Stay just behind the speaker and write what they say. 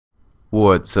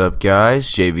What's up,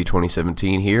 guys?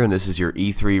 JV2017 here, and this is your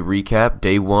E3 recap,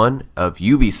 day one of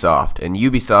Ubisoft. And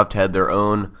Ubisoft had their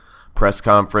own press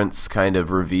conference kind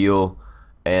of reveal,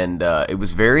 and it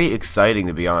was very exciting,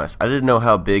 to be honest. I didn't know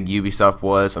how big Ubisoft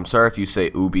was. I'm sorry if you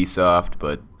say Ubisoft,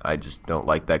 but I just don't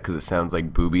like that because it sounds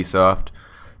like Boobisoft.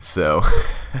 So,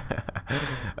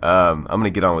 I'm going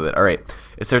to get on with it. All right,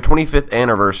 it's their 25th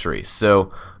anniversary,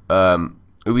 so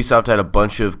Ubisoft had a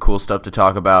bunch of cool stuff to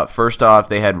talk about. First off,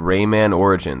 they had Rayman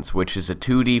Origins, which is a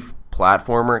 2D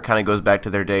platformer. It kind of goes back to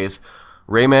their days.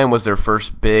 Rayman was their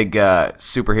first big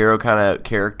superhero kind of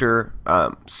character,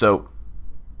 so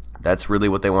that's really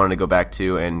what they wanted to go back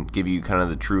to and give you kind of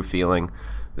the true feeling,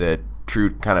 the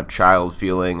true kind of child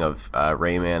feeling of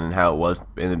Rayman and how it was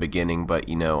in the beginning, but,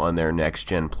 you know, on their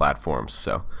next-gen platforms.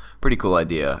 So, pretty cool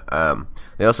idea.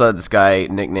 They also had this guy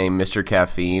nicknamed Mr.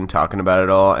 Caffeine talking about it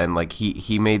all, and like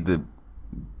he made the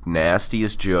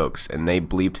nastiest jokes, and they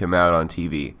bleeped him out on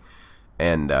TV.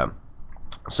 And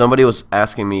somebody was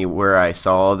asking me where I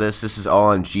saw all this. This is all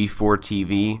on G4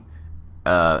 TV,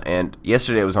 and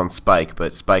yesterday it was on Spike,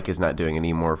 but Spike is not doing it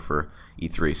anymore for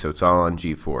E3, so it's all on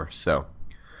G4. So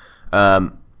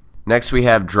next we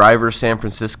have Driver San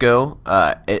Francisco.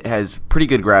 It has pretty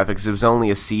good graphics. It was only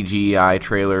a CGI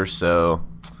trailer, so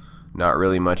not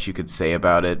really much you could say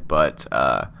about it, but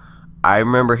I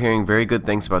remember hearing very good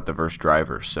things about the first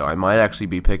Driver, so I might actually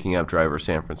be picking up Driver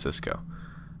San Francisco.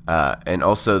 And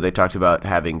also they talked about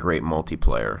having great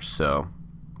multiplayer, so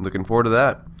looking forward to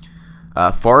that.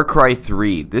 Far Cry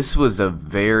 3. This was a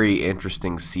very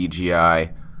interesting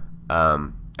CGI.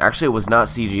 Actually, it was not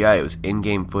CGI. It was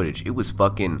in-game footage. It was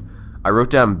fucking... I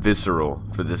wrote down visceral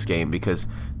for this game because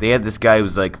they had this guy who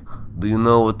was like, "Do you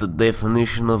know what the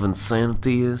definition of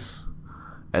insanity is?"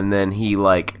 And then he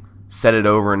like said it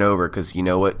over and over because you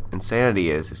know what insanity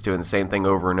is? It's doing the same thing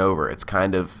over and over. It's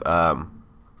kind of that'd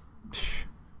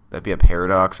be a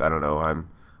paradox. I don't know. I'm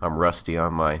rusty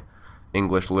on my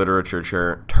English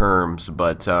literature terms,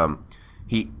 but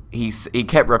he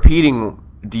kept repeating,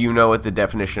 "Do you know what the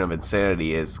definition of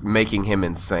insanity is?" making him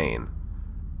insane.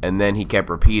 And then he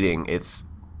kept repeating, it's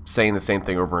saying the same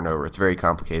thing over and over. It's very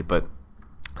complicated, but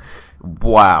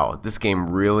wow, this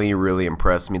game really, really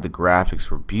impressed me. The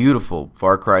graphics were beautiful.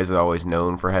 Far Cry is always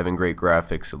known for having great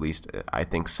graphics, at least I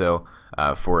think so,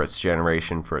 for its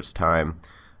generation, for its time.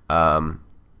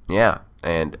 Yeah,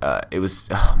 and it was,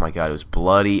 oh my god, it was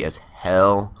bloody as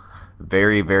hell.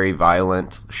 Very, very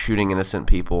violent, shooting innocent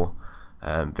people.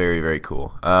 Very, very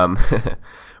cool.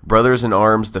 Brothers in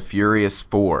Arms, The Furious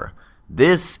 4.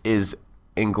 This is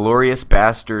Inglourious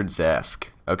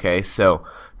Basterds-esque. Okay, so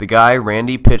the guy,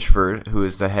 Randy Pitchford, who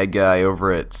is the head guy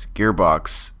over at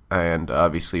Gearbox and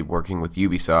obviously working with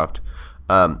Ubisoft,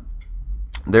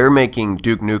 they're making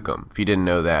Duke Nukem, if you didn't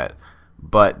know that.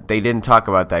 But they didn't talk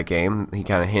about that game. He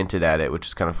kind of hinted at it, which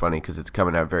is kind of funny because it's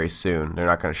coming out very soon. They're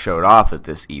not going to show it off at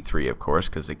this E3, of course,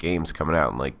 because the game's coming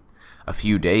out in like a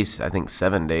few days. I think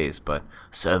 7 days, but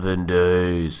 7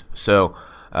 days. So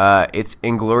it's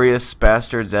Inglourious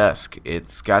Basterds-esque.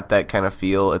 It's got that kind of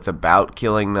feel. It's about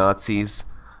killing Nazis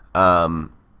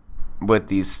with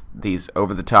these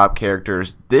over-the-top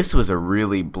characters. This was a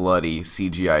really bloody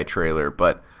CGI trailer,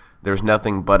 but there's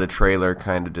nothing but a trailer,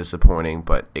 kind of disappointing,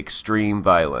 but extreme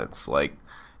violence. Like,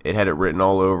 it had it written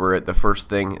all over it. The first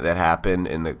thing that happened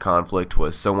in the conflict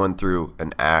was someone threw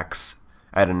an axe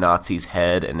at a Nazi's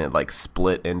head, and it, like,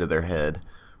 split into their head.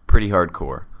 Pretty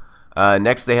hardcore.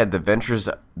 Next, they had The Adventures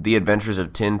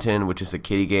of Tintin, which is a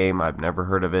kiddie game. I've never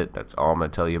heard of it. That's all I'm going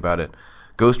to tell you about it.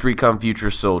 Ghost Recon Future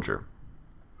Soldier.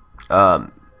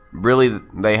 Really,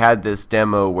 they had this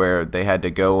demo where they had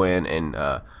to go in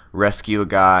and rescue a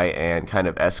guy and kind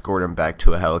of escort him back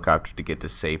to a helicopter to get to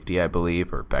safety, I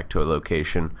believe, or back to a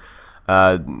location.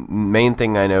 Main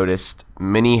thing I noticed,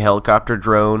 mini helicopter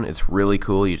drone. It's really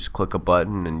cool. You just click a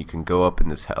button and you can go up in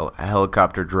this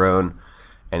helicopter drone,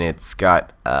 and it's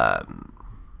got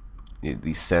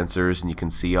these sensors, and you can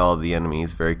see all of the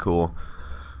enemies. Very cool.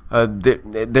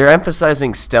 They're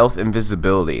emphasizing stealth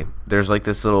invisibility. There's like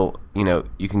this little, you know,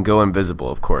 you can go invisible,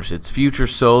 of course. It's Future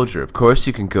Soldier. Of course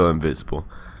you can go invisible.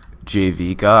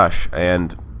 JV, gosh.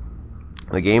 And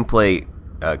the gameplay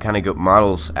kind of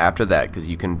models after that, because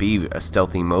you can be a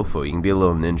stealthy mofo. You can be a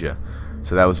little ninja.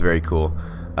 So that was very cool.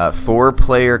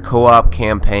 4-player co-op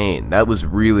campaign. That was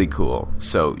really cool.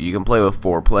 So you can play with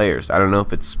 4 players. I don't know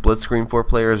if it's split screen 4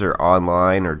 players or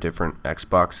online or different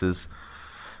Xboxes,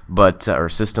 but or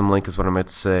System Link is what I meant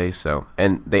to say. So,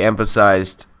 and they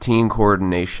emphasized team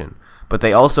coordination. But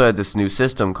they also had this new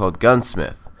system called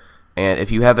Gunsmith. And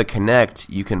if you have a Kinect,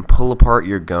 you can pull apart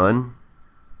your gun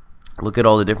look at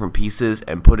all the different pieces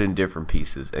and put in different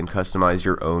pieces and customize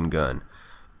your own gun,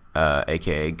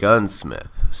 aka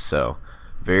gunsmith. So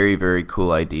very, very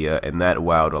cool idea, and that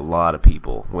wowed a lot of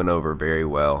people. Went over very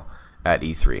well at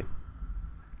E3.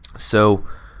 So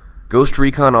Ghost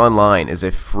Recon Online is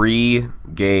a free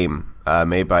game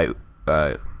made by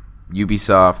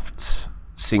Ubisoft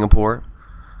Singapore,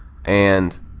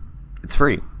 and it's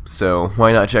free. So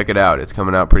why not check it out? It's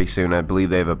coming out pretty soon. I believe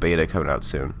they have a beta coming out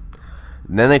soon.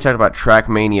 And then they talked about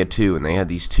Trackmania 2, and they had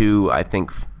these two, I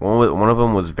think, one of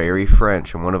them was very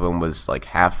French, and one of them was like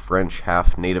half French,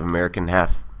 half Native American,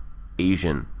 half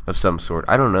Asian of some sort.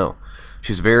 I don't know.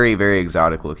 She's very, very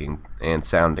exotic looking and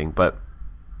sounding, but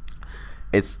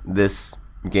it's this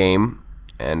game,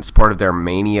 and it's part of their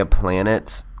Mania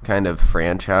Planet kind of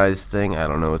franchise thing. I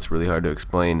don't know. It's really hard to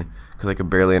explain because I could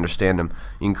barely understand them.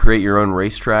 You can create your own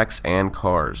racetracks and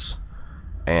cars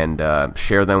and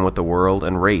share them with the world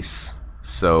and race.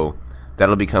 So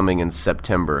that'll be coming in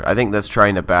September. I think that's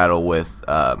trying to battle with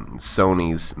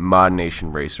Sony's Mod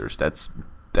Nation Racers. That's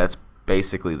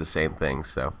basically the same thing.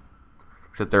 So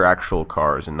except they're actual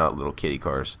cars and not little kiddie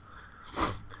cars.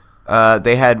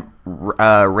 They had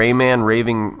Rayman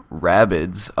Raving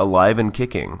Rabbids Alive and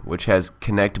Kicking, which has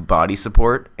Kinect body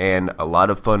support and a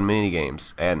lot of fun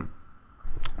minigames. And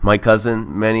my cousin,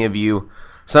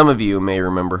 some of you may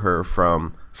remember her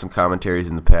from some commentaries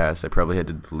in the past. I probably had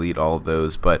to delete all of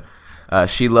those, but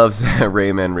she loves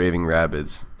Rayman Raving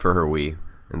Rabbids for her Wii.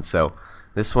 And so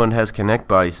this one has Kinect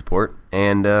body support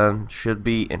and should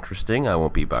be interesting. I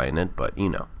won't be buying it, but you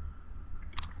know,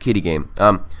 kiddie game.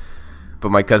 But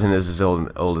my cousin is as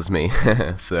old as me,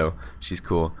 so she's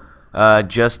cool.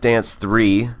 Just Dance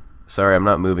 3. Sorry, I'm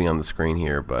not moving on the screen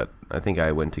here, but I think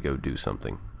I went to go do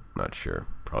something. Not sure.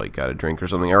 Probably got a drink or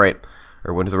something. All right.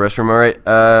 Or went to the restroom. All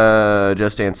right.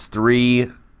 Just Dance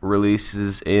 3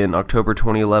 releases in October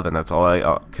 2011. That's all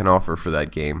I can offer for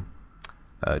that game.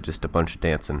 Just a bunch of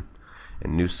dancing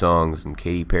and new songs and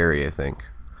Katy Perry, I think.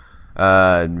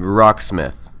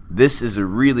 Rocksmith. This is a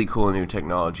really cool new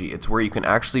technology. It's where you can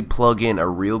actually plug in a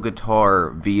real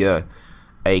guitar via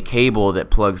a cable that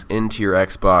plugs into your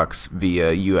Xbox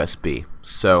via USB.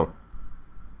 So,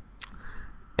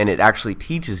 and it actually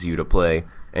teaches you to play,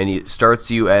 and it starts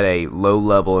you at a low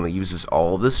level, and it uses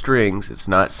all of the strings. It's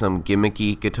not some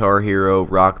gimmicky Guitar Hero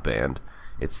rock band.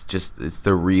 It's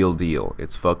the real deal.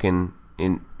 It's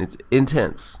it's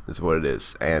intense is what it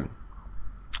is, and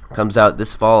comes out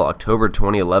this fall, October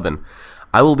 2011.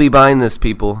 I will be buying this,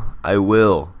 people. I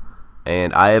will.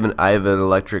 And I have an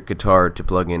electric guitar to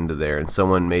plug into there. And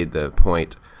someone made the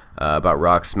point about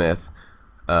Rocksmith.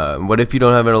 What if you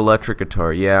don't have an electric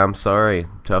guitar? Yeah, I'm sorry.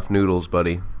 Tough noodles,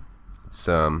 buddy. It's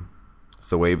the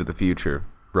wave of the future.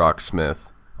 Rocksmith.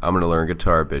 I'm gonna learn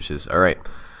guitar, bitches. All right.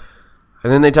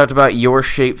 And then they talked about Your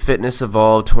Shape Fitness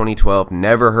Evolved 2012.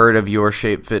 Never heard of Your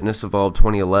Shape Fitness Evolved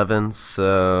 2011.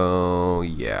 So,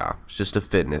 yeah. It's just a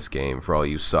fitness game for all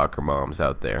you soccer moms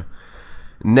out there.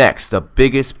 Next, the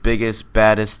biggest,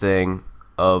 baddest thing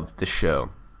of the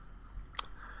show.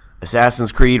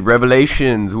 Assassin's Creed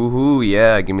Revelations. Woohoo,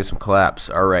 yeah. Give me some claps.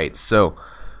 All right. So,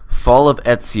 Fall of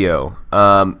Ezio.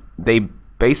 They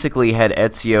basically had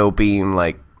Ezio being,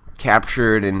 like,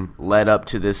 captured and led up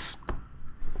to this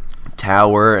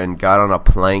tower and got on a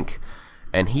plank,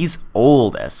 and he's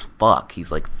old as fuck.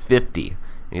 He's like 50, and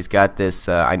he's got this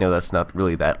I know that's not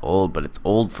really that old, but it's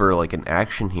old for like an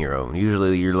action hero.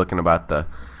 Usually you're looking about the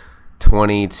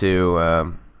 20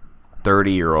 to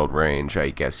 30-year-old range, I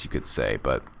guess you could say.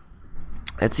 But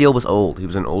Ezio was old. He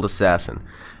was an old assassin,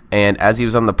 and as he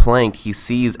was on the plank, he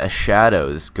sees a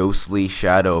shadow, this ghostly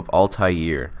shadow of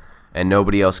Altair, and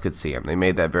nobody else could see him. They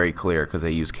made that very clear because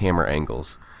they used camera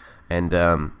angles.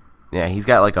 And yeah, he's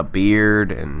got like a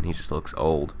beard, and he just looks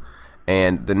old.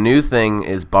 And the new thing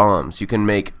is bombs. You can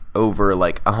make over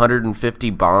like 150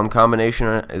 bomb combination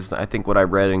is I think what I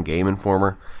read in Game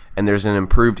Informer. And there's an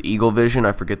improved eagle vision.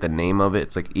 I forget the name of it.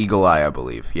 It's like Eagle Eye, I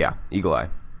believe. Yeah, Eagle Eye.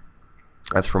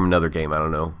 That's from another game. I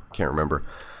don't know. Can't remember.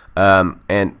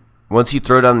 And once you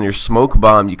throw down your smoke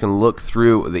bomb, you can look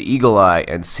through the Eagle Eye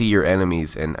and see your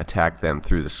enemies and attack them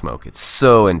through the smoke. It's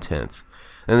so intense.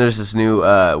 And there's this new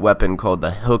weapon called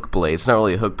the hook blade. It's not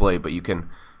really a hook blade, but you can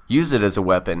use it as a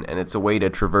weapon, and it's a way to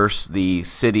traverse the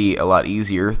city a lot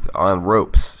easier on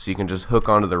ropes. So you can just hook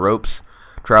onto the ropes,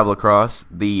 travel across.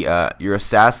 Your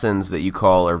assassins that you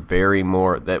call are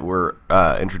that were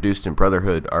introduced in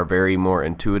Brotherhood are very more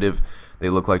intuitive. They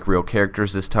look like real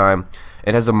characters this time.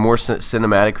 It has a more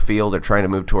cinematic feel. They're trying to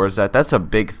move towards that. That's a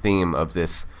big theme of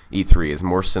this E3 is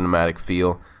more cinematic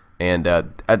feel. And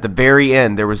at the very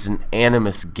end, there was an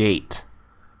Animus Gate.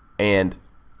 And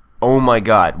oh my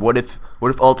god, what if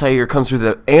Altair comes through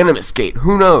the Animus gate?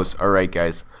 Who knows? Alright,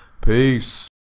 guys. Peace.